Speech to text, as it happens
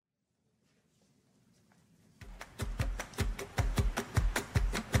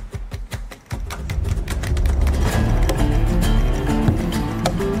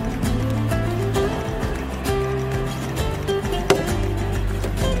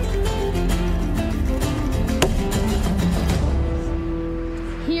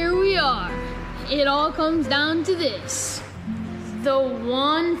all comes down to this: the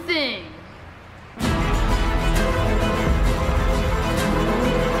one thing.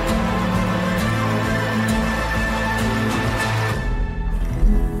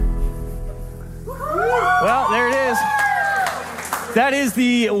 Well, there it is. That is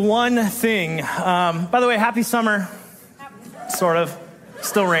the one thing. By the way, happy summer. Sort of.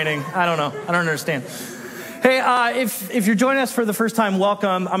 Still raining. I don't know. I don't understand. Hey, if you're joining us for the first time,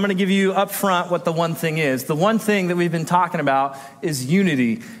 welcome. I'm going to give you up front what the one thing is. The one thing that we've been talking about is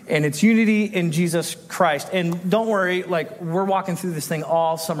unity, and it's unity in Jesus Christ. And don't worry, we're walking through this thing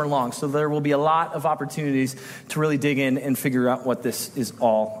all summer long, so there will be a lot of opportunities to really dig in and figure out what this is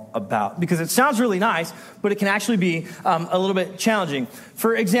all about. Because it sounds really nice, but it can actually be a little bit challenging.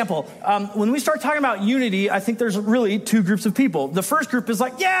 For example, when we start talking about unity, I think there's really two groups of people. The first group is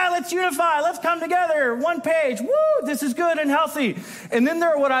like, yeah, let's unify, let's come together, one page, woo, this is good and healthy. And then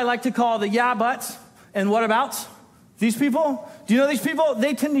there are what I like to call the yeah buts and what abouts. These people, do you know these people?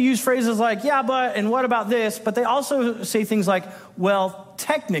 They tend to use phrases like, yeah, but, and what about this? But they also say things like, well,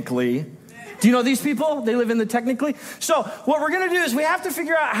 technically. Do you know these people? They live in the technically. So what we're going to do is we have to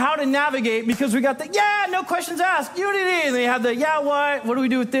figure out how to navigate, because we got the, yeah, no questions asked, unity. And they have the, yeah, what do we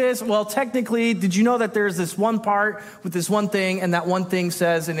do with this? Well, technically, did you know that there's this one part with this one thing, and that one thing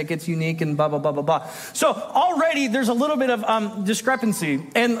says, and it gets unique and blah, blah, blah, blah, blah. So already there's a little bit of discrepancy.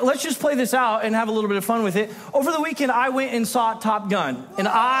 And let's just play this out and have a little bit of fun with it. Over the weekend, I went and saw Top Gun, and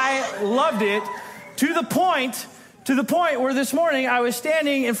I loved it to the point where this morning I was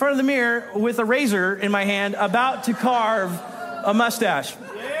standing in front of the mirror with a razor in my hand about to carve a mustache.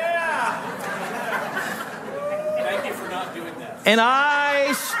 Yeah! Thank you for not doing that. And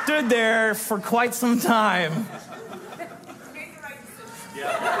I stood there for quite some time.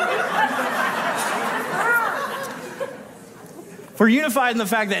 We're unified in the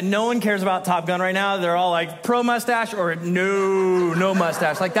fact that no one cares about Top Gun right now. They're all like pro mustache or no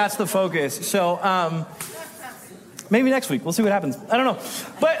mustache. Like that's the focus. So, maybe next week. We'll see what happens. I don't know.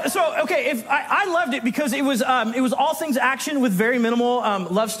 But so, okay, if I loved it because it was all things action with very minimal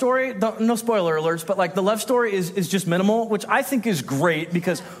love story. No spoiler alerts, but like the love story is just minimal, which I think is great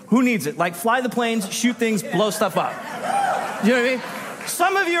because who needs it? Like fly the planes, shoot things, blow stuff up. You know what I mean?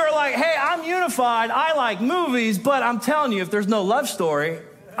 Some of you are like, hey, I'm unified. I like movies, but I'm telling you, if there's no love story,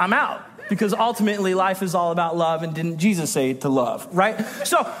 I'm out. Because ultimately, life is all about love, and didn't Jesus say to love, right?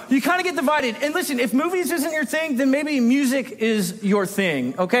 So you kind of get divided. And listen, if movies isn't your thing, then maybe music is your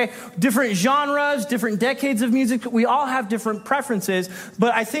thing, okay? Different genres, different decades of music. We all have different preferences,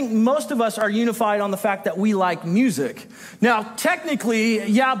 but I think most of us are unified on the fact that we like music. Now, technically,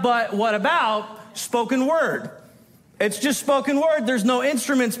 yeah, but what about spoken word? It's just spoken word. There's no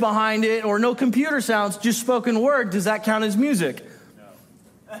instruments behind it or no computer sounds, just spoken word. Does that count as music?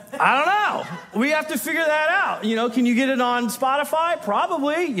 I don't know. We have to figure that out. You know, can you get it on Spotify?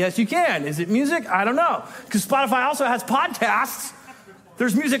 Probably. Yes, you can. Is it music? I don't know. Because Spotify also has podcasts.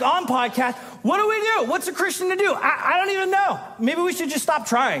 There's music on podcasts. What do we do? What's a Christian to do? I don't even know. Maybe we should just stop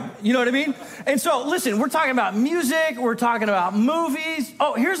trying. You know what I mean? And so, listen, we're talking about music. We're talking about movies.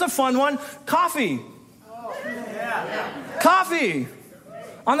 Oh, here's a fun one. Coffee. Oh, yeah. Coffee.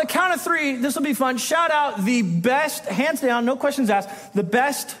 On the count of three, this will be fun. Shout out the best, hands down, no questions asked, the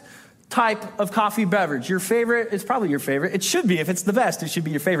best type of coffee beverage. Your favorite, it's probably your favorite. It should be. If it's the best, it should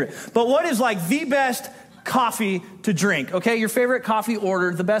be your favorite. But what is like the best coffee to drink? Okay, your favorite coffee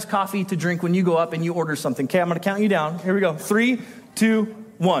order, the best coffee to drink when you go up and you order something. Okay, I'm going to count you down. Here we go. 3, 2,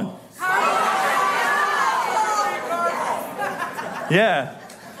 1. Yeah.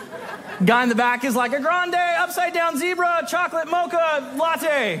 Guy in the back is like a grande, upside down zebra, chocolate mocha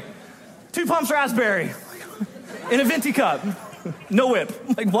latte, 2 pumps raspberry, in a venti cup, no whip.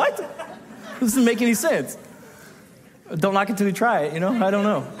 Like, what? This doesn't make any sense. Don't knock it till you try it, you know? I don't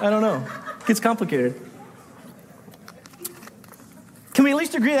know. It gets complicated. Can we at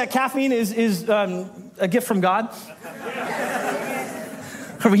least agree that caffeine is a gift from God?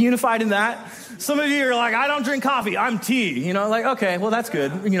 Are we unified in that? Some of you are like, I don't drink coffee, I'm tea. You know, like, okay, well, that's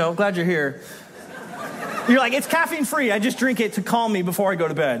good. You know, glad you're here. You're like, it's caffeine free. I just drink it to calm me before I go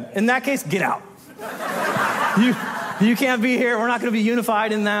to bed. In that case, get out. You can't be here. We're not going to be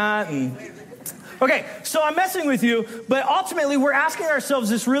unified in that. Okay, so I'm messing with you, but ultimately we're asking ourselves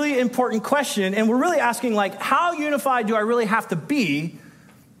this really important question, and we're really asking, like, how unified do I really have to be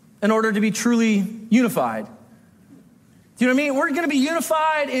in order to be truly unified? Do you know what I mean? We're going to be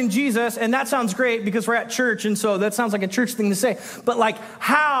unified in Jesus, and that sounds great because we're at church, and so that sounds like a church thing to say. But like,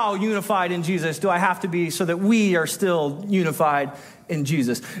 how unified in Jesus do I have to be so that we are still unified in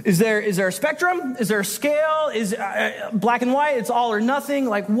Jesus? Is there a spectrum? Is there a scale? Is black and white? It's all or nothing?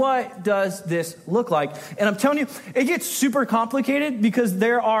 Like, what does this look like? And I'm telling you, it gets super complicated because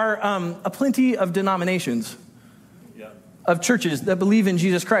there are a plenty of denominations of churches that believe in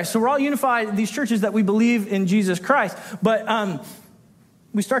Jesus Christ. So we're all unified, these churches that we believe in Jesus Christ, but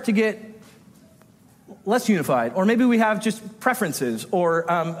we start to get less unified, or maybe we have just preferences or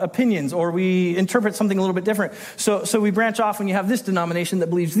opinions, or we interpret something a little bit different. So we branch off when you have this denomination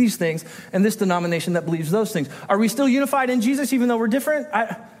that believes these things and this denomination that believes those things. Are we still unified in Jesus even though we're different?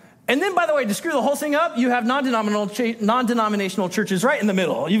 And then, by the way, to screw the whole thing up, you have non-denominational churches right in the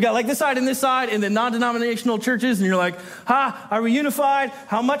middle. You've got like this side and this side, and then non-denominational churches, and you're like, are we unified?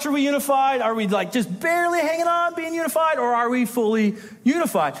 How much are we unified? Are we like just barely hanging on being unified, or are we fully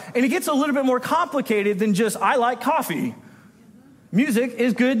unified? And it gets a little bit more complicated than just, I like coffee. Music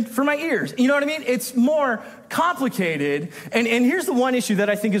is good for my ears. You know what I mean? It's more complicated. And here's the one issue that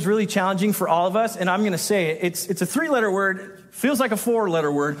I think is really challenging for all of us, and I'm going to say it. It's a 3-letter word. Feels like a 4-letter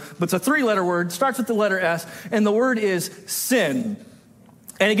word, but it's a 3-letter word. Starts with the letter S, and the word is sin.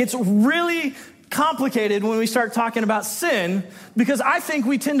 And it gets really complicated when we start talking about sin, because I think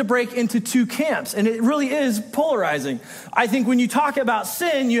we tend to break into 2 camps, and it really is polarizing. I think when you talk about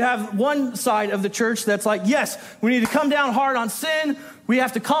sin, you have one side of the church that's like, yes, we need to come down hard on sin. We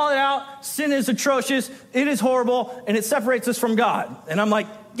have to call it out. Sin is atrocious. It is horrible, and it separates us from God. And I'm like,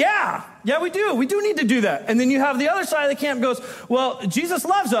 yeah, we do. We do need to do that. And then you have the other side of the camp goes, well, Jesus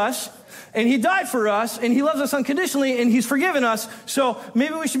loves us, and he died for us, and he loves us unconditionally, and he's forgiven us. So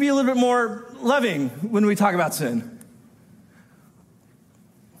maybe we should be a little bit more loving when we talk about sin.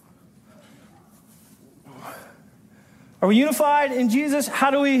 Are we unified in Jesus?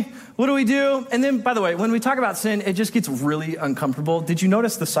 What do we do? And then, by the way, when we talk about sin, it just gets really uncomfortable. Did you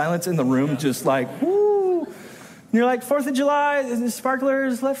notice the silence in the room? Just like, whoo. And you're like, 4th of July,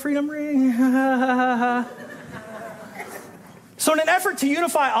 sparklers, let freedom ring. So in an effort to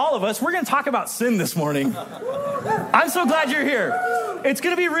unify all of us, we're going to talk about sin this morning. I'm so glad you're here. It's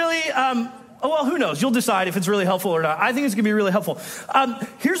going to be really, who knows? You'll decide if it's really helpful or not. I think it's going to be really helpful.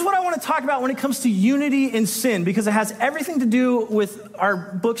 Here's what I want to talk about when it comes to unity in sin, because it has everything to do with our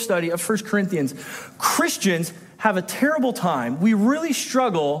book study of 1 Corinthians. Christians have a terrible time. We really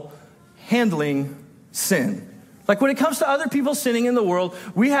struggle handling sin. Like when it comes to other people sinning in the world,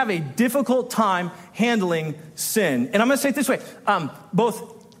 we have a difficult time handling sin. And I'm going to say it this way,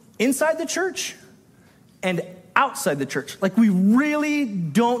 both inside the church and outside the church. Like we really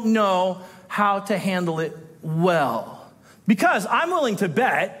don't know how to handle it well. Because I'm willing to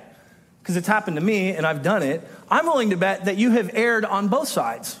bet, because it's happened to me and I've done it, I'm willing to bet that you have erred on both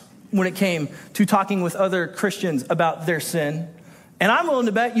sides when it came to talking with other Christians about their sin. And I'm willing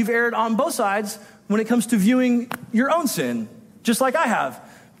to bet you've erred on both sides when it comes to viewing your own sin, just like I have.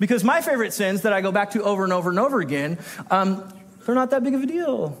 Because my favorite sins that I go back to over and over and over again, they're not that big of a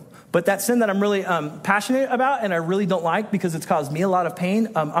deal. But that sin that I'm really passionate about and I really don't like because it's caused me a lot of pain,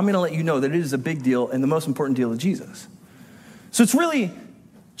 I'm going to let you know that it is a big deal and the most important deal of Jesus. So it's really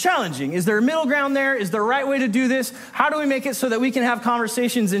challenging. Is there a middle ground there? Is there a right way to do this? How do we make it so that we can have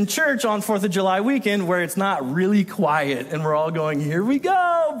conversations in church on 4th of July weekend where it's not really quiet and we're all going, here we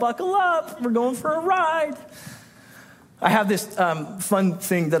go, buckle up, we're going for a ride. I have this fun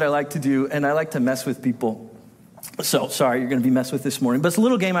thing that I like to do, and I like to mess with people. So, sorry, you're going to be messed with this morning. But it's a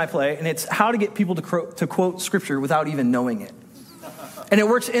little game I play, and it's how to get people to quote scripture without even knowing it. And it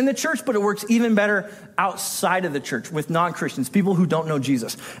works in the church, but it works even better outside of the church with non-Christians, people who don't know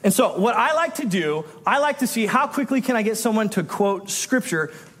Jesus. And so what I like to do, I like to see how quickly can I get someone to quote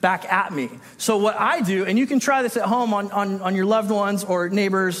scripture back at me. So what I do, and you can try this at home on your loved ones or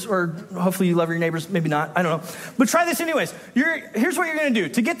neighbors, or hopefully you love your neighbors, maybe not, I don't know. But try this anyways. Here's what you're going to do.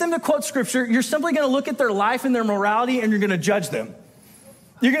 To get them to quote scripture, you're simply going to look at their life and their morality, and you're going to judge them.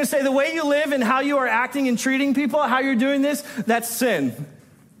 You're going to say the way you live and how you are acting and treating people, how you're doing this, that's sin.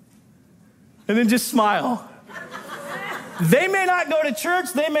 And then just smile. They may not go to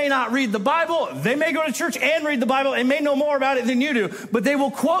church. They may not read the Bible. They may go to church and read the Bible and may know more about it than you do. But they will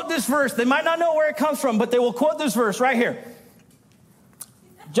quote this verse. They might not know where it comes from, but they will quote this verse right here.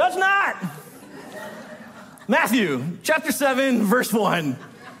 Judge not. Matthew chapter 7, verse 1.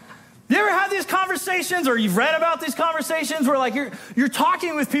 You ever had these conversations, or you've read about these conversations where like you're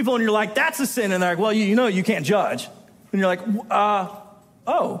talking with people and you're like, that's a sin. And they're like, well, you know you can't judge. And you're like,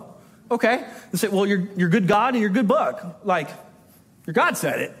 oh, okay. They say, well, your good God and your good book. Like, your God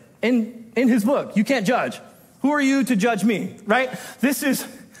said it in his book. You can't judge. Who are you to judge me, right? This is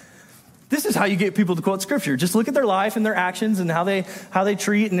This is how you get people to quote scripture. Just look at their life and their actions and how they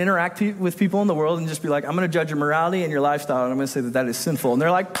treat and interact with people in the world and just be like, I'm going to judge your morality and your lifestyle, and I'm going to say that is sinful. And they're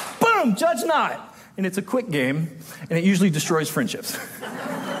like, boom, judge not. And it's a quick game, and it usually destroys friendships.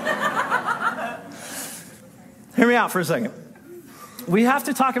 Hear me out for a second. We have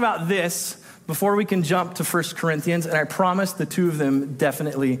to talk about this before we can jump to 1 Corinthians, and I promise the two of them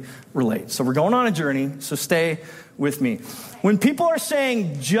definitely relate. So we're going on a journey, so stay with me. When people are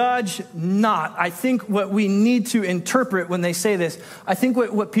saying judge not, I think what we need to interpret when they say this, I think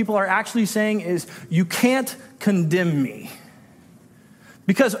what people are actually saying is you can't condemn me.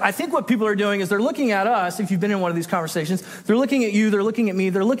 Because I think what people are doing is they're looking at us, if you've been in one of these conversations, they're looking at you, they're looking at me,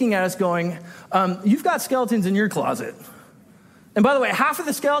 they're looking at us going, you've got skeletons in your closet. And by the way, half of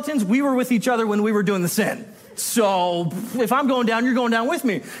the skeletons, we were with each other when we were doing the sin. So if I'm going down, you're going down with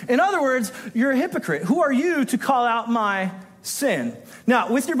me. In other words, you're a hypocrite. Who are you to call out my sin?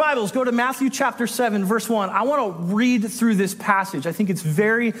 Now, with your Bibles, go to Matthew chapter 7, verse 1. I want to read through this passage. I think it's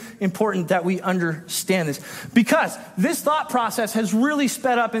very important that we understand this because this thought process has really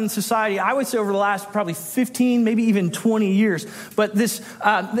sped up in society, I would say over the last probably 15, maybe even 20 years. But this,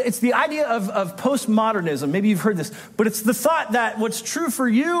 it's the idea of postmodernism. Maybe you've heard this, but it's the thought that what's true for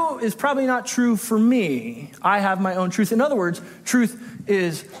you is probably not true for me. I have my own truth. In other words, truth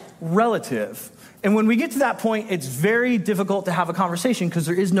is relative. And when we get to that point, it's very difficult to have a conversation because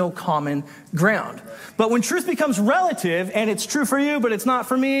there is no common ground. But when truth becomes relative and it's true for you, but it's not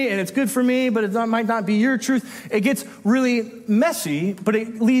for me, and it's good for me, but it might not be your truth, it gets really messy, but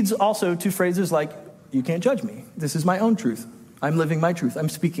it leads also to phrases like, you can't judge me. This is my own truth. I'm living my truth. I'm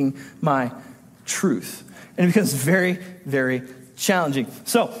speaking my truth. And it becomes very, very challenging.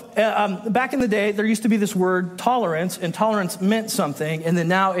 So back in the day, there used to be this word tolerance, and tolerance meant something, and then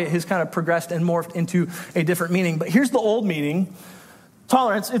now it has kind of progressed and morphed into a different meaning. But here's the old meaning.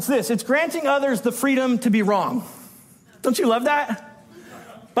 Tolerance, it's this. It's granting others the freedom to be wrong. Don't you love that?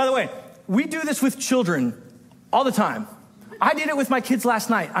 By the way, we do this with children all the time. I did it with my kids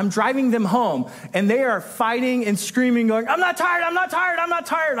last night. I'm driving them home, and they are fighting and screaming, going, I'm not tired, I'm not tired, I'm not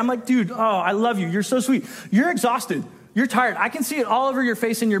tired. I'm like, dude, I love you. You're so sweet. You're exhausted. You're tired. I can see it all over your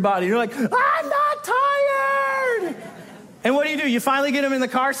face and your body. You're like, I'm not tired. And what do? You finally get them in the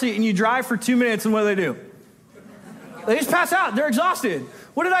car seat and you drive for 2 minutes, and what do? They just pass out. They're exhausted.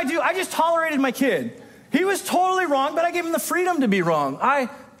 What did I do? I just tolerated my kid. He was totally wrong, but I gave him the freedom to be wrong. I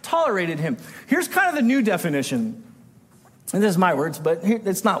tolerated him. Here's kind of the new definition. And this is my words, but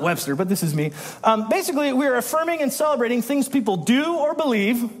it's not Webster, but this is me. Basically, we're affirming and celebrating things people do or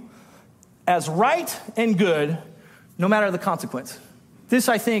believe as right and good, no matter the consequence. This,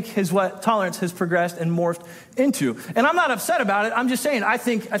 I think, is what tolerance has progressed and morphed into. And I'm not upset about it. I'm just saying, I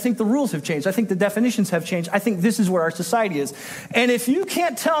think the rules have changed. I think the definitions have changed. I think this is where our society is. And if you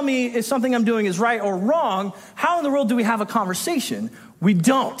can't tell me if something I'm doing is right or wrong, how in the world do we have a conversation? We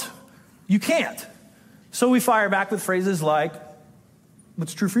don't. You can't. So we fire back with phrases like,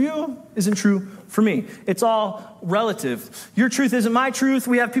 what's true for you isn't true for me. It's all relative. Your truth isn't my truth.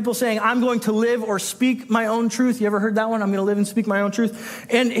 We have people saying, I'm going to live or speak my own truth. You ever heard that one? I'm going to live and speak my own truth.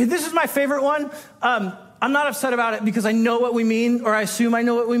 And this is my favorite one. I'm not upset about it because I know what we mean, or I assume I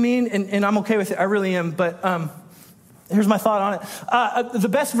know what we mean, and I'm okay with it. I really am. But here's my thought on it. The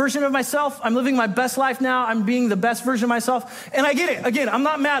best version of myself, I'm living my best life now. I'm being the best version of myself. And I get it. Again, I'm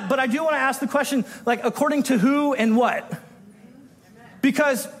not mad, but I do want to ask the question, like, according to who and what?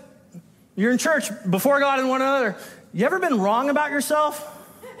 Because you're in church before God and one another. You ever been wrong about yourself?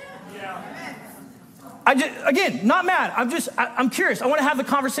 Yeah. Again, not mad. I'm curious. I want to have the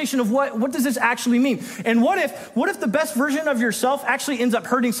conversation of what does this actually mean? And what if the best version of yourself actually ends up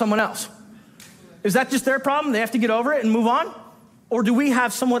hurting someone else? Is that just their problem? They have to get over it and move on? Or do we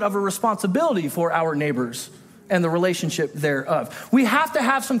have somewhat of a responsibility for our neighbors and the relationship thereof? We have to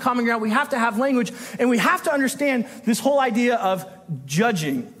have some common ground. We have to have language, and we have to understand this whole idea of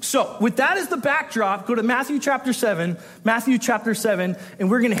judging. So with that as the backdrop, go to Matthew chapter 7, and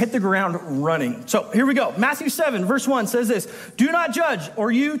we're going to hit the ground running. So here we go. Matthew 7, verse 1 says this, do not judge, or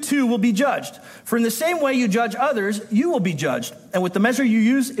you too will be judged. For in the same way you judge others, you will be judged. And with the measure you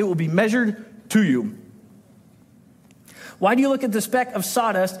use, it will be measured to you. Why do you look at the speck of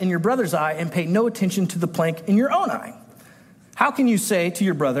sawdust in your brother's eye and pay no attention to the plank in your own eye? How can you say to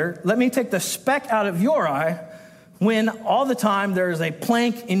your brother, let me take the speck out of your eye, when all the time there is a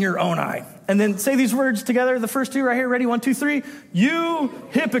plank in your own eye? And then say these words together, the first two right here. Ready? 1, 2, 3. You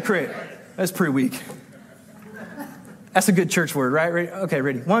hypocrite. That's pretty weak. That's a good church word, right? Ready? Okay,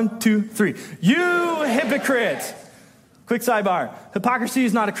 ready? 1, 2, 3. You hypocrite. Quick sidebar. Hypocrisy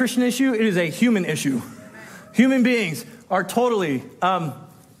is not a Christian issue. It is a human issue. Human beings are totally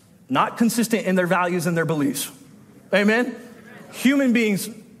not consistent in their values and their beliefs. Amen? Human beings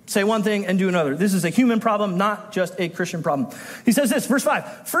say one thing and do another. This is a human problem, not just a Christian problem. He says this, verse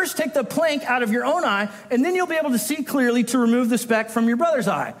 5, first take the plank out of your own eye, and then you'll be able to see clearly to remove the speck from your brother's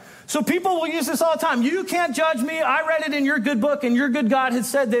eye. So people will use this all the time. You can't judge me. I read it in your good book, and your good God has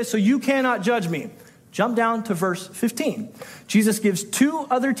said this, so you cannot judge me. Jump down to verse 15. Jesus gives two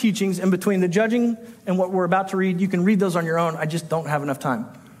other teachings in between the judging and what we're about to read. You can read those on your own. I just don't have enough time.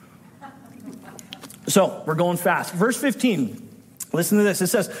 So we're going fast. Verse 15. Listen to this. It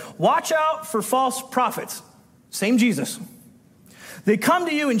says, watch out for false prophets. Same Jesus. They come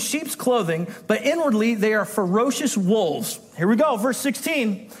to you in sheep's clothing, but inwardly they are ferocious wolves. Here we go. Verse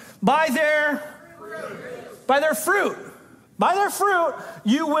 16. By their fruit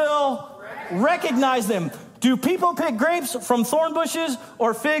you will recognize them. Do people pick grapes from thorn bushes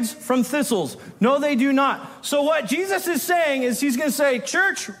or figs from thistles? No, they do not. So what Jesus is saying is he's going to say,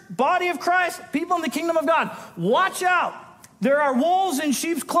 church, body of Christ, people in the kingdom of God, watch out. There are wolves in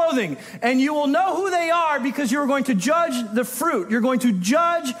sheep's clothing, and you will know who they are because you're going to judge the fruit. You're going to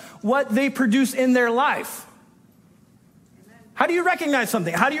judge what they produce in their life. How do you recognize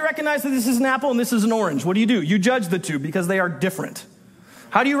something? How do you recognize that this is an apple and this is an orange? What do? You judge the two because they are different.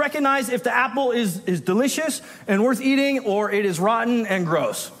 How do you recognize if the apple is delicious and worth eating or it is rotten and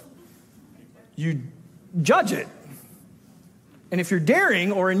gross? You judge it. And if you're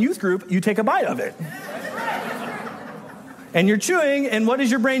daring or in youth group, you take a bite of it. And you're chewing, and what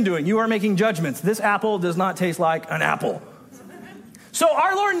is your brain doing? You are making judgments. This apple does not taste like an apple. So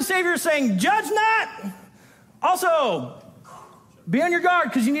our Lord and Savior is saying, judge not. Also, be on your guard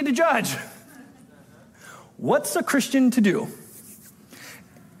because you need to judge. What's a Christian to do?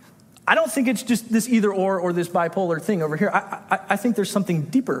 I don't think it's just this either or this bipolar thing over here. I think there's something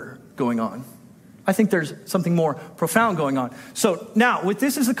deeper going on. I think there's something more profound going on. So now, with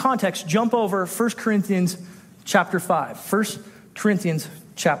this as the context, jump over 1 Corinthians chapter 5. 1 Corinthians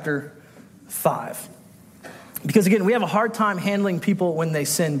chapter 5. Because again, we have a hard time handling people when they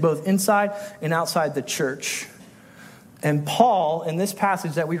sin, both inside and outside the church. And Paul, in this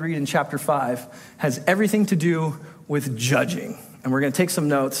passage that we read in chapter 5, has everything to do with judging. And we're going to take some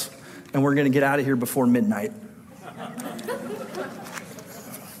notes, and we're going to get out of here before midnight.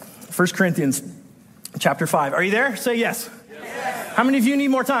 1 Corinthians chapter 5. Are you there? Say yes. Yes. How many of you need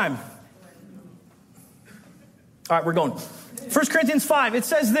more time? All right, we're going. 1 Corinthians 5, it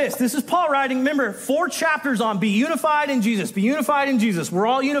says this. This is Paul writing, remember, 4 chapters on be unified in Jesus. Be unified in Jesus. We're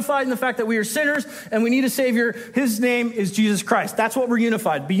all unified in the fact that we are sinners and we need a Savior. His name is Jesus Christ. That's what we're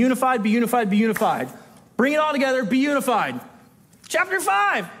unified. Be unified, be unified, be unified. Bring it all together, be unified. Chapter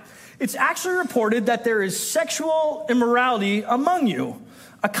 5. It's actually reported that there is sexual immorality among you,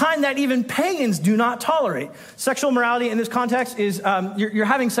 a kind that even pagans do not tolerate. Sexual immorality in this context is you're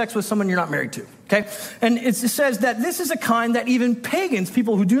having sex with someone you're not married to, okay? And it says that this is a kind that even pagans,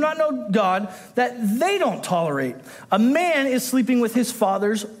 people who do not know God, that they don't tolerate. A man is sleeping with his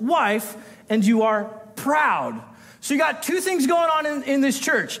father's wife, and you are proud. So you got 2 things going on in this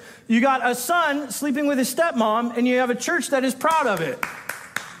church. You got a son sleeping with his stepmom, and you have a church that is proud of it.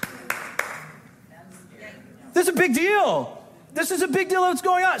 This is a big deal. This is a big deal that's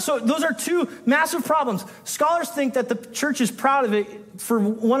going on. So those are 2 massive problems. Scholars think that the church is proud of it for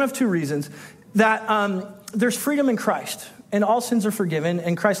one of 2 reasons. That there's freedom in Christ, and all sins are forgiven,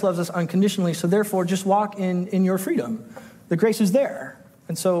 and Christ loves us unconditionally. So therefore, just walk in your freedom. The grace is there.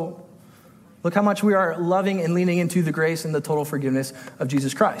 And so look how much we are loving and leaning into the grace and the total forgiveness of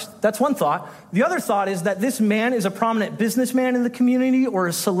Jesus Christ. That's one thought. The other thought is that this man is a prominent businessman in the community or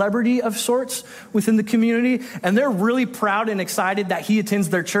a celebrity of sorts within the community, and they're really proud and excited that he attends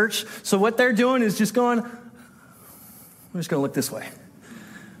their church. So what they're doing is just going, I'm just going to look this way.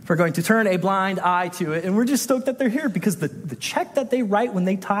 We're going to turn a blind eye to it, and we're just stoked that they're here because the check that they write when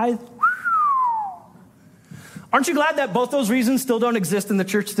they tithe. Aren't you glad that both those reasons still don't exist in the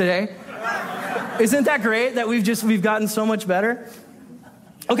church today? Isn't that great that we've gotten so much better?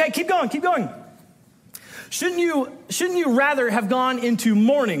 Okay, keep going. Shouldn't you rather have gone into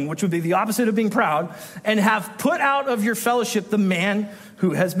mourning, which would be the opposite of being proud, and have put out of your fellowship the man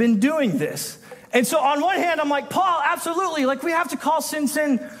who has been doing this? And so on one hand, I'm like, Paul, absolutely. Like, we have to call sin.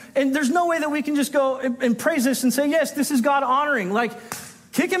 And there's no way that we can just go and praise this and say, yes, this is God honoring. Like,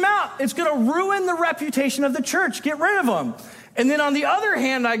 kick him out. It's going to ruin the reputation of the church. Get rid of him. And then on the other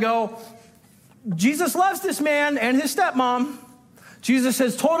hand, I go, Jesus loves this man and his stepmom. Jesus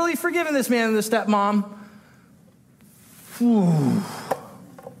has totally forgiven this man and the stepmom. Whew.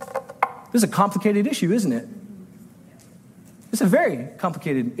 This is a complicated issue, isn't it? It's a very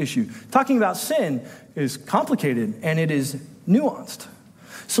complicated issue. Talking about sin is complicated and it is nuanced.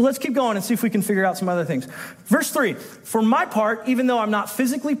 So let's keep going and see if we can figure out some other things. Verse 3, for my part, even though I'm not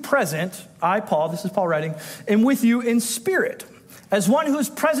physically present, I, Paul, this is Paul writing, am with you in spirit. As one who is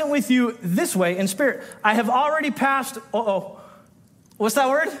present with you this way in spirit, I have already passed, what's that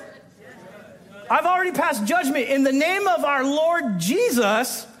word? I've already passed judgment in the name of our Lord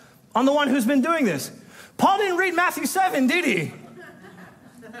Jesus on the one who's been doing this. Paul didn't read Matthew 7, did he?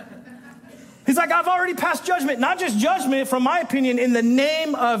 He's like, I've already passed judgment, not just judgment, from my opinion, in the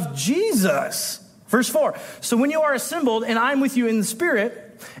name of Jesus. Verse 4, so when you are assembled and I'm with you in the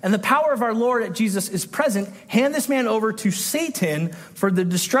spirit and the power of our Lord Jesus is present, hand this man over to Satan for the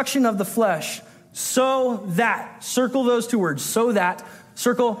destruction of the flesh, so that, circle those two words, so that,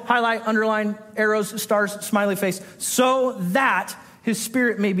 circle, highlight, underline, arrows, stars, smiley face, so that his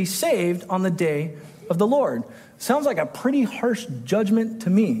spirit may be saved on the day of the Lord. Sounds like a pretty harsh judgment to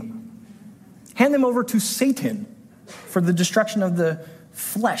me. Hand them over to Satan for the destruction of the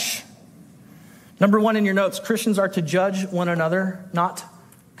flesh. Number 1 in your notes, Christians are to judge one another, not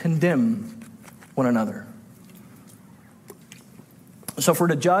condemn one another. So if we're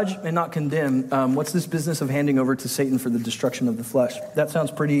to judge and not condemn, what's this business of handing over to Satan for the destruction of the flesh? That sounds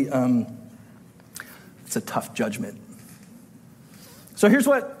pretty, it's a tough judgment. So here's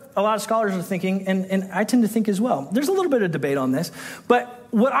what a lot of scholars are thinking, and I tend to think as well. There's a little bit of debate on this, but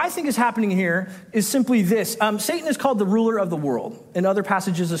what I think is happening here is simply this. Satan is called the ruler of the world. In other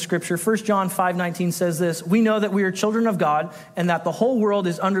passages of Scripture, 1 John 5:19 says this, we know that we are children of God and that the whole world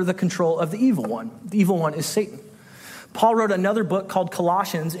is under the control of the evil one. The evil one is Satan. Paul wrote another book called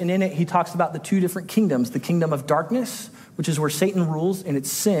Colossians, and in it he talks about the two different kingdoms, the kingdom of darkness, which is where Satan rules and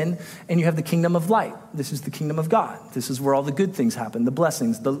it's sin, and you have the kingdom of light. This is the kingdom of God. This is where all the good things happen, the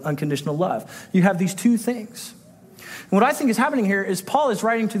blessings, the unconditional love. You have these two things. And what I think is happening here is Paul is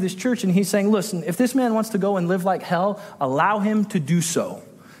writing to this church and he's saying, listen, if this man wants to go and live like hell, allow him to do so.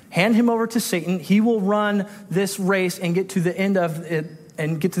 Hand him over to Satan. He will run this race and get to the end of it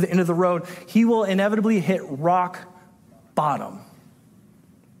and get to the end of the road. He will inevitably hit rock bottom.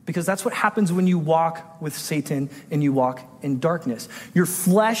 Because that's what happens when you walk with Satan and you walk in darkness. Your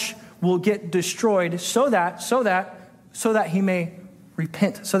flesh will get destroyed so that he may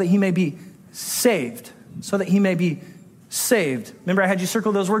repent, so that he may be saved, so that he may be saved. Remember I had you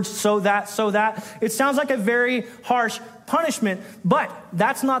circle those words, so that. It sounds like a very harsh punishment, but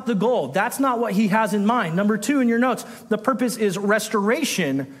that's not the goal. That's not what he has in mind. Number 2 in your notes, the purpose is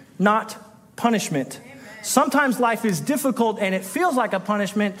restoration, not punishment. Sometimes life is difficult and it feels like a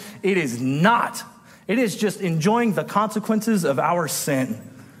punishment. It is not. It is just enjoying the consequences of our sin.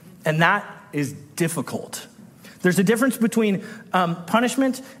 And that is difficult. There's a difference between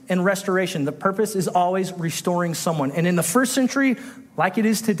punishment and restoration. The purpose is always restoring someone. And in the first century, like it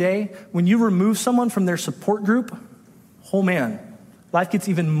is today, when you remove someone from their support group, oh man, life gets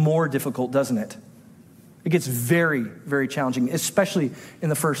even more difficult, doesn't it? It gets very, very challenging, especially in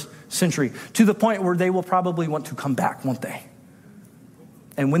the first century, to the point where they will probably want to come back, won't they?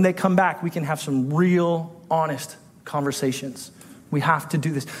 And when they come back, we can have some real, honest conversations. We have to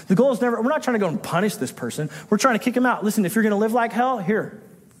do this. The goal is we're not trying to go and punish this person. We're trying to kick him out. Listen, if you're going to live like hell, here,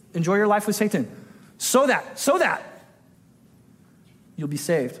 enjoy your life with Satan. So that you'll be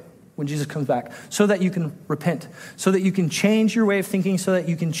saved when Jesus comes back, so that you can repent, so that you can change your way of thinking, so that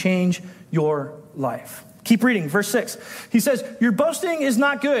you can change your life. Keep reading, verse 6. He says, your boasting is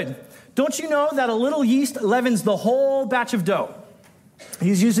not good. Don't you know that a little yeast leavens the whole batch of dough?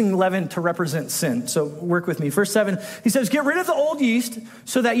 He's using leaven to represent sin. So work with me. Verse 7, he says, get rid of the old yeast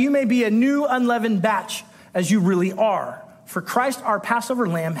so that you may be a new unleavened batch as you really are. For Christ, our Passover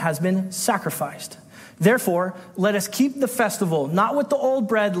lamb, has been sacrificed. Therefore, let us keep the festival, not with the old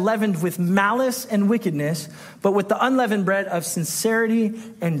bread leavened with malice and wickedness, but with the unleavened bread of sincerity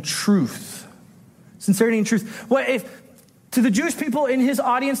and truth. Sincerity and truth. Well, if to the Jewish people in his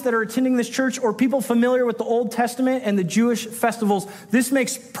audience that are attending this church, or people familiar with the Old Testament and the Jewish festivals, this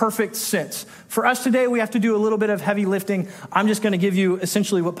makes perfect sense. For us today, we have to do a little bit of heavy lifting. I'm just going to give you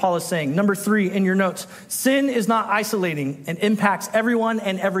essentially what Paul is saying. Number 3 in your notes, sin is not isolating and impacts everyone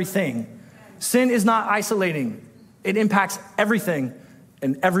and everything. Sin is not isolating. It impacts everything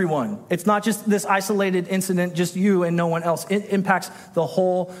and everyone. It's not just this isolated incident, just you and no one else. It impacts the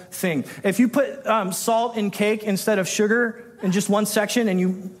whole thing. If you put salt in cake instead of sugar in just one section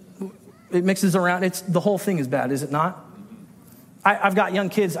and it mixes around, the whole thing is bad, is it not? I've got young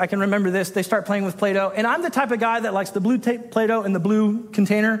kids. I can remember this. They start playing with Play-Doh. And I'm the type of guy that likes the blue Play-Doh in the blue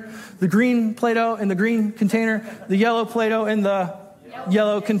container, the green Play-Doh in the green container, the yellow Play-Doh in the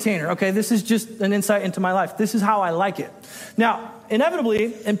yellow container. Okay, this is just an insight into my life. This is how I like it. Now,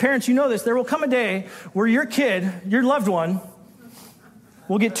 inevitably, and parents, you know this, there will come a day where your kid, your loved one,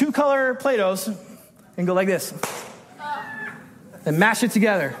 we'll get 2-color Play-Dohs and go like this. And mash it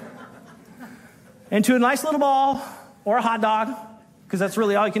together into a nice little ball or a hot dog, because that's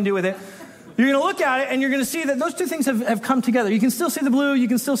really all you can do with it. You're going to look at it, and you're going to see that those two things have come together. You can still see the blue, you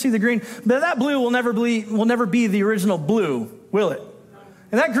can still see the green, but that blue will never be the original blue, will it?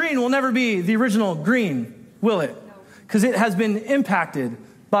 And that green will never be the original green, will it? Because it has been impacted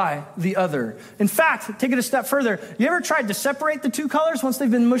by the other. In fact, take it a step further. You ever tried to separate the two colors once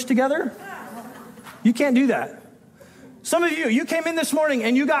they've been mushed together? You can't do that. Some of you came in this morning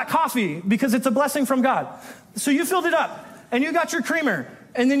and you got coffee because it's a blessing from God. So you filled it up and you got your creamer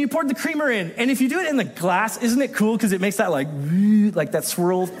and then you poured the creamer in. And if you do it in the glass, isn't it cool? Because it makes that like that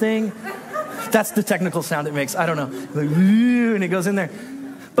swirl thing. That's the technical sound it makes. I don't know. Like, and it goes in there.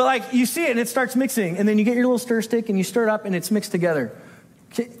 But like you see it and it starts mixing, and then you get your little stir stick and you stir it up and it's mixed together.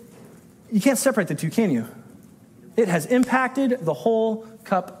 You can't separate the two, can you? It has impacted the whole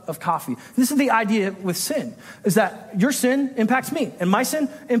cup of coffee. This is the idea with sin, is that your sin impacts me and my sin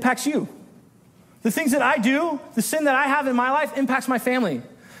impacts you. The things that I do, the sin that I have in my life impacts my family.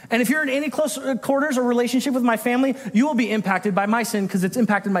 And if you're in any close quarters or relationship with my family, you will be impacted by my sin because it's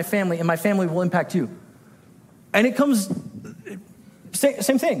impacted my family, and my family will impact you. And it comes,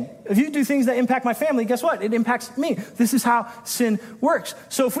 same thing. If you do things that impact my family, guess what? It impacts me. This is how sin works.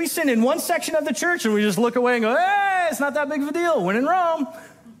 So if we sin in one section of the church and we just look away and go, hey, it's not that big of a deal, when in Rome,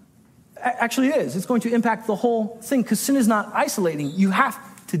 actually it is. It's going to impact the whole thing because sin is not isolating. You have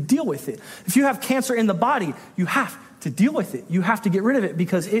to deal with it. If you have cancer in the body, you have to deal with it. You have to get rid of it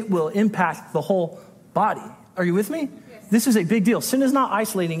because it will impact the whole body. Are you with me? Yes. This is a big deal. Sin is not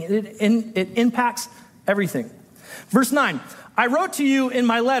isolating. It impacts everything. Verse 9, I wrote to you in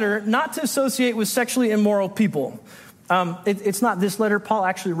my letter not to associate with sexually immoral people. It's not this letter. Paul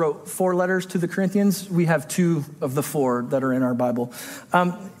actually wrote 4 letters to the Corinthians. We have 2 of the 4 that are in our Bible.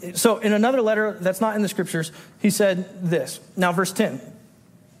 So in another letter that's not in the scriptures, he said this. Now, verse 10.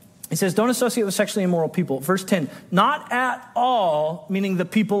 He says, don't associate with sexually immoral people. Verse 10, not at all, meaning the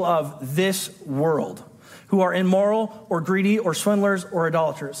people of this world, who are immoral or greedy or swindlers or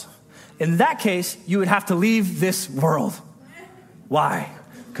idolaters. In that case, you would have to leave this world. Why?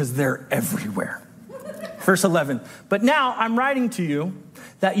 Because they're everywhere. Verse 11, but now I'm writing to you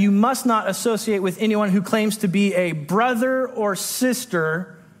that you must not associate with anyone who claims to be a brother or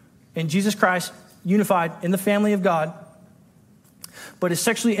sister in Jesus Christ, unified in the family of God, but is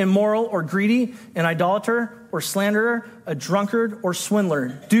sexually immoral or greedy, an idolater or slanderer, a drunkard or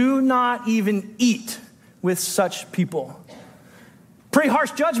swindler. Do not even eat with such people. Pretty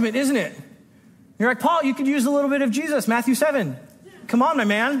harsh judgment, isn't it? You're like, Paul, you could use a little bit of Jesus, Matthew 7. Come on, my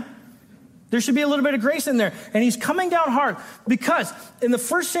man. There should be a little bit of grace in there. And he's coming down hard because in the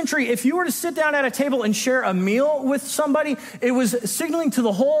first century, if you were to sit down at a table and share a meal with somebody, it was signaling to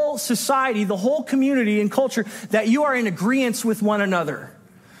the whole society, the whole community and culture that you are in agreement with one another.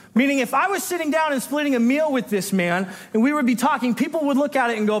 Meaning if I was sitting down and splitting a meal with this man and we would be talking, people would look at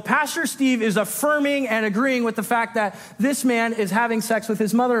it and go, Pastor Steve is affirming and agreeing with the fact that this man is having sex with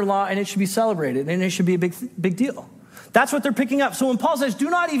his mother-in-law and it should be celebrated and it should be a big deal. That's what they're picking up. So when Paul says, do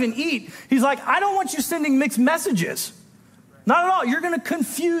not even eat, he's like, I don't want you sending mixed messages. Not at all. You're going to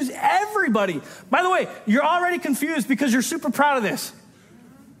confuse everybody. By the way, you're already confused because you're super proud of this.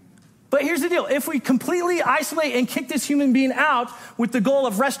 But here's the deal. If we completely isolate and kick this human being out with the goal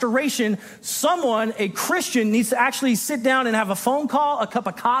of restoration, someone, a Christian, needs to actually sit down and have a phone call, a cup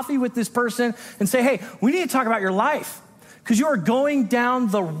of coffee with this person and say, hey, we need to talk about your life because you are going down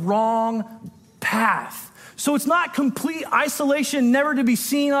the wrong path. So it's not complete isolation, never to be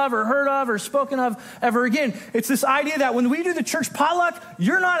seen of or heard of or spoken of ever again. It's this idea that when we do the church potluck,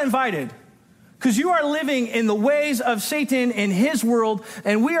 you're not invited because you are living in the ways of Satan in his world,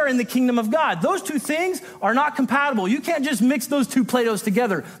 and we are in the kingdom of God. Those two things are not compatible. You can't just mix those two Play-Dohs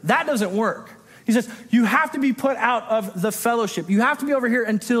together. That doesn't work. He says, you have to be put out of the fellowship. You have to be over here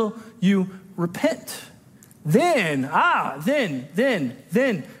until you repent. Then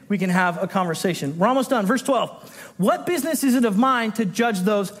we can have a conversation. We're almost done. Verse 12. What business is it of mine to judge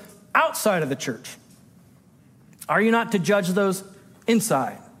those outside of the church? Are you not to judge those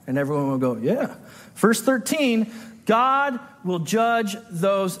inside? And everyone will go, yeah. Verse 13. God will judge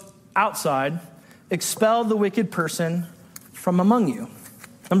those outside. Expel the wicked person from among you.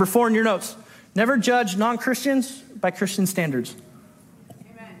 Number 4 in your notes. Never judge non-Christians by Christian standards.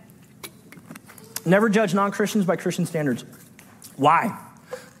 Never judge non-Christians by Christian standards. Why?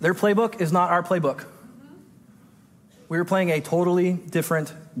 Their playbook is not our playbook. We're playing a totally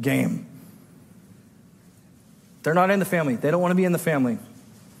different game. They're not in the family. They don't want to be in the family.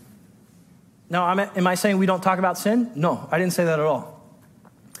 Now, am I saying we don't talk about sin? No, I didn't say that at all.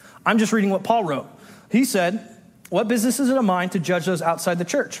 I'm just reading what Paul wrote. He said, what business is it of mine to judge those outside the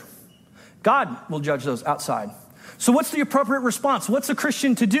church? God will judge those outside. So what's the appropriate response? What's a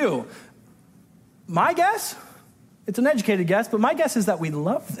Christian to do? My guess, it's an educated guess, but my guess is that we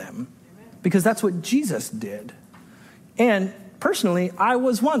love them because that's what Jesus did. And personally, I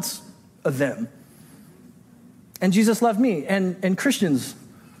was once a them. And Jesus loved me, and Christians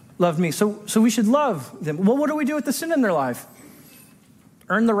loved me. So we should love them. Well, what do we do with the sin in their life?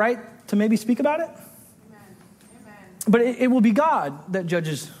 Earn the right to maybe speak about it? Amen. But it will be God that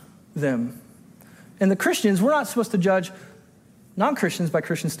judges them. And the Christians, we're not supposed to judge non-Christians by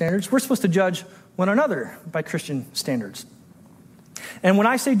Christian standards. We're supposed to judge one another by Christian standards. And when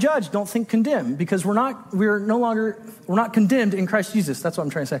I say judge, don't think condemn, because we're not condemned in Christ Jesus. That's what I'm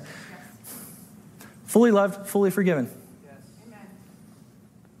trying to say. Fully loved, fully forgiven. Yes.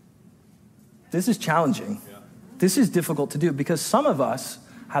 This is challenging. Yeah. This is difficult to do because some of us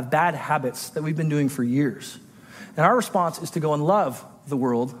have bad habits that we've been doing for years. And our response is to go and love the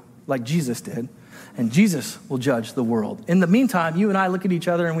world like Jesus did. And Jesus will judge the world. In the meantime, you and I look at each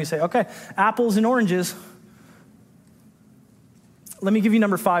other and we say, okay, apples and oranges. Let me give you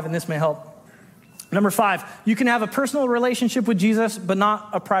number 5, and this may help. Number 5, you can have a personal relationship with Jesus, but not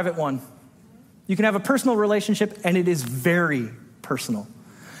a private one. You can have a personal relationship, and it is very personal.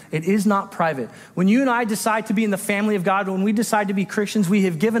 It is not private. When you and I decide to be in the family of God, when we decide to be Christians, we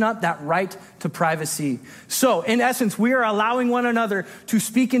have given up that right to privacy. So, in essence, we are allowing one another to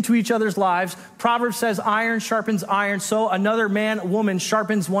speak into each other's lives. Proverbs says, iron sharpens iron, so another man, woman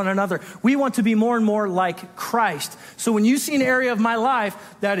sharpens one another. We want to be more and more like Christ. So when you see an area of my life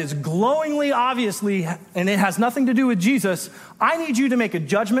that is glowingly obviously, and it has nothing to do with Jesus, I need you to make a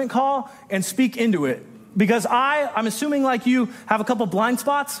judgment call and speak into it. Because I'm assuming like you have a couple blind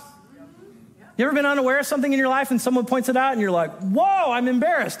spots. You ever been unaware of something in your life and someone points it out and you're like, whoa, I'm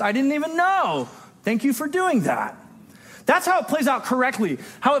embarrassed. I didn't even know. Thank you for doing that. That's how it plays out correctly.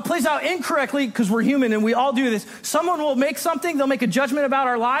 How it plays out incorrectly, because we're human and we all do this. Someone will make something, they'll make a judgment about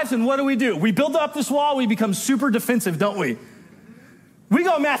our lives, and what do? We build up this wall, we become super defensive, don't we? We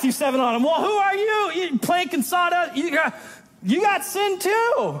go Matthew 7 on them. Well, who are you? You plank and sawdust. You got sin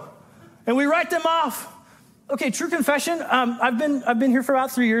too. And we write them off. Okay, true confession. I've been here for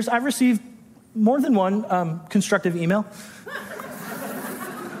about 3 years. I've received more than one constructive email.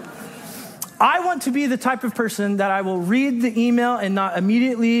 I want to be the type of person that I will read the email and not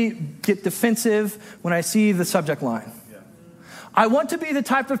immediately get defensive when I see the subject line. Yeah. I want to be the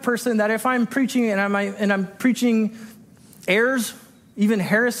type of person that if I'm preaching and I'm preaching errors, even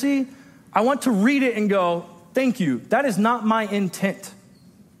heresy, I want to read it and go, thank you. That is not my intent.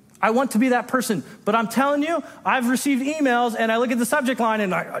 I want to be that person. But I'm telling you, I've received emails and I look at the subject line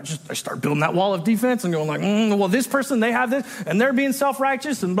and I start building that wall of defense and going like, well, this person, they have this and they're being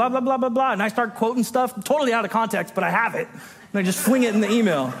self-righteous and blah, blah, blah, blah, blah. And I start quoting stuff totally out of context, but I have it. And I just fling it in the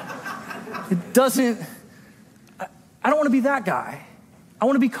email. It doesn't, I don't want to be that guy. I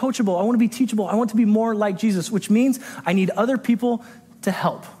want to be coachable. I want to be teachable. I want to be more like Jesus, which means I need other people to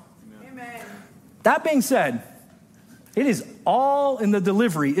help. Amen. That being said, it is all in the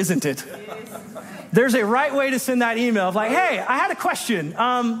delivery, isn't it? There's a right way to send that email of like, hey, I had a question.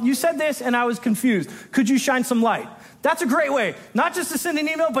 You said this and I was confused. Could you shine some light? That's a great way, not just to send an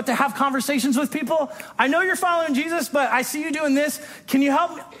email, but to have conversations with people. I know you're following Jesus, but I see you doing this. Can you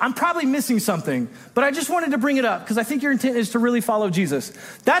help me? I'm probably missing something, but I just wanted to bring it up because I think your intent is to really follow Jesus.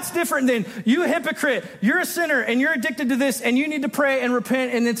 That's different than you hypocrite. You're a sinner and you're addicted to this and you need to pray and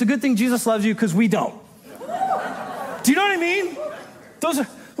repent. And it's a good thing Jesus loves you because we don't. Do you know what I mean?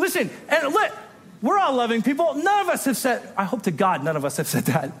 Listen, and look, we're all loving people. None of us have said, I hope to God none of us have said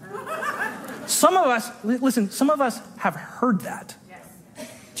that. Some of us have heard that.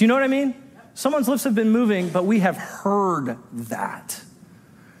 Do you know what I mean? Someone's lips have been moving, but we have heard that.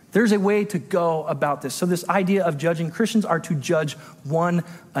 There's a way to go about this. So this idea of judging, Christians are to judge one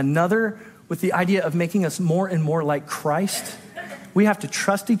another with the idea of making us more and more like Christ. We have to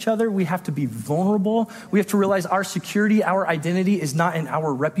trust each other. We have to be vulnerable. We have to realize our security, our identity is not in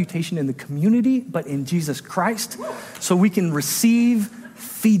our reputation in the community, but in Jesus Christ. So we can receive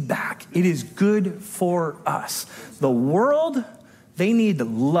feedback. It is good for us. The world, they need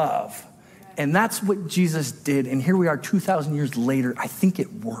love. And that's what Jesus did. And here we are 2,000 years later. I think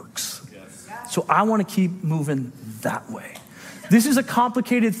it works. So I want to keep moving that way. This is a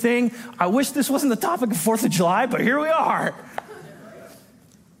complicated thing. I wish this wasn't the topic of 4th of July, but here we are.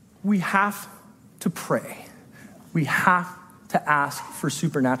 We have to pray. We have to ask for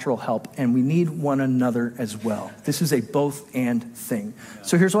supernatural help, and we need one another as well. This is a both and thing.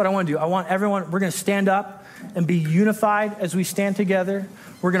 So here's what I want to do. I want everyone, we're going to stand up and be unified as we stand together.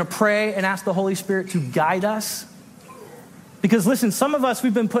 We're going to pray and ask the Holy Spirit to guide us. Because listen, some of us,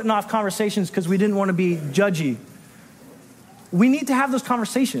 we've been putting off conversations because we didn't want to be judgy. We need to have those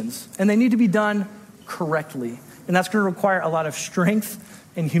conversations, and they need to be done correctly. And that's going to require a lot of strength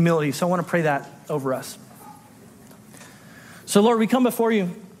and humility. So I want to pray that over us. So Lord, we come before you,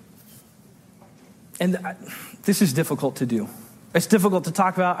 and this is difficult to do. It's difficult to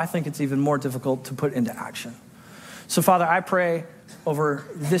talk about. I think it's even more difficult to put into action. So Father, I pray over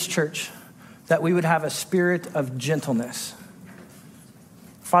this church that we would have a spirit of gentleness.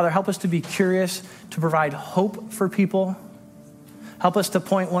 Father, help us to be curious, to provide hope for people. Help us to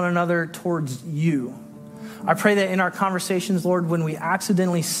point one another towards you. I pray that in our conversations, Lord, when we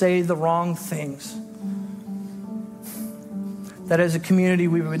accidentally say the wrong things, that as a community,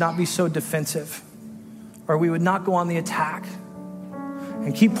 we would not be so defensive, or we would not go on the attack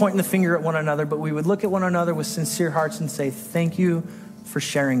and keep pointing the finger at one another, but we would look at one another with sincere hearts and say, thank you for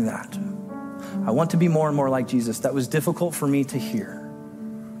sharing that. I want to be more and more like Jesus. That was difficult for me to hear,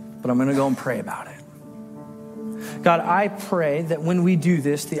 but I'm going to go and pray about it. God, I pray that when we do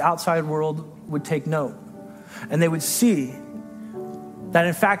this, the outside world would take note, and they would see that,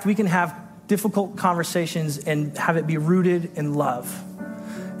 in fact, we can have difficult conversations and have it be rooted in love.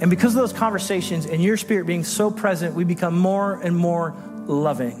 And because of those conversations and your spirit being so present, we become more and more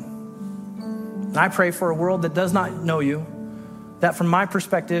loving. And I pray for a world that does not know you, that from my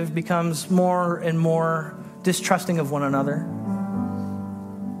perspective becomes more and more distrusting of one another.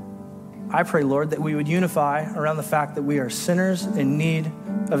 I pray, Lord, that we would unify around the fact that we are sinners in need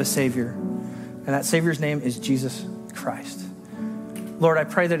of a Savior. And that Savior's name is Jesus Christ. Lord, I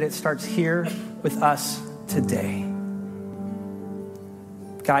pray that it starts here with us today.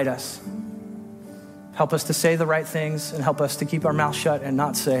 Guide us. Help us to say the right things and help us to keep our mouth shut and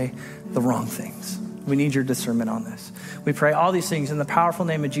not say the wrong things. We need your discernment on this. We pray all these things in the powerful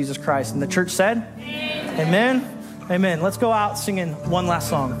name of Jesus Christ. And the church said, Amen. Amen. Amen. Let's go out singing one last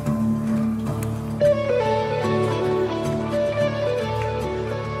song.